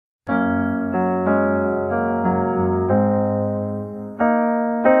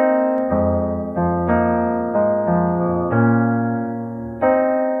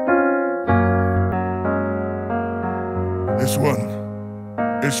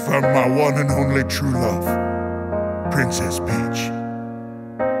is from my one and only true love, Princess Peach.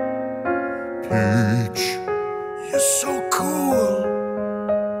 Peach, you're so cool.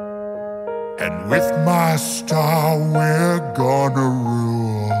 And with my star, we're gonna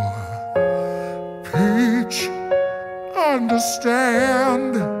rule. Peach,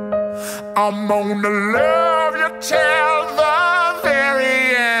 understand, I'm gonna love you till the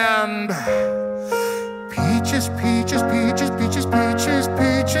very end. Peaches, peaches, peaches, peaches, peaches,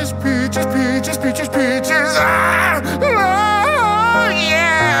 peaches, peaches, peaches, peaches, peaches. I love you.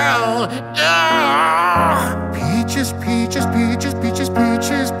 Peaches, peaches, peaches, peaches,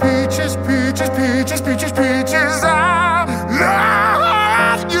 peaches, peaches, peaches, peaches, peaches, peaches. I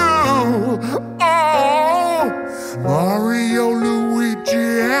love you. Oh, Mario, Luigi,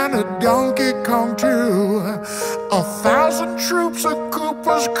 and a Donkey Kong too. 1,000 troops of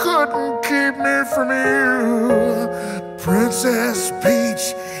Koopas couldn't keep me from you. Princess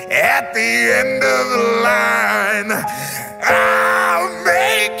Peach, at the end of the line, I'll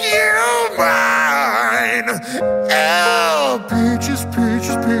make you mine. Oh, peaches,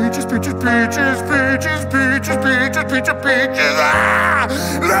 peaches, peaches, peaches, peaches, peaches, peaches, peaches, peaches, peaches. I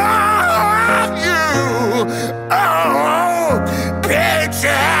love you. Oh,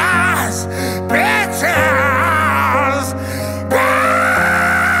 peaches, peaches,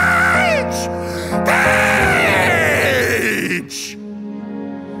 peach, peach.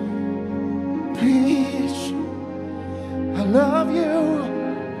 Peach, I love you.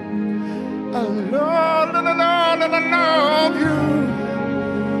 I love you.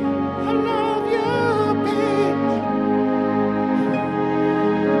 I love you, Peach.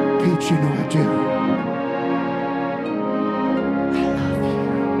 Peach, you know I do.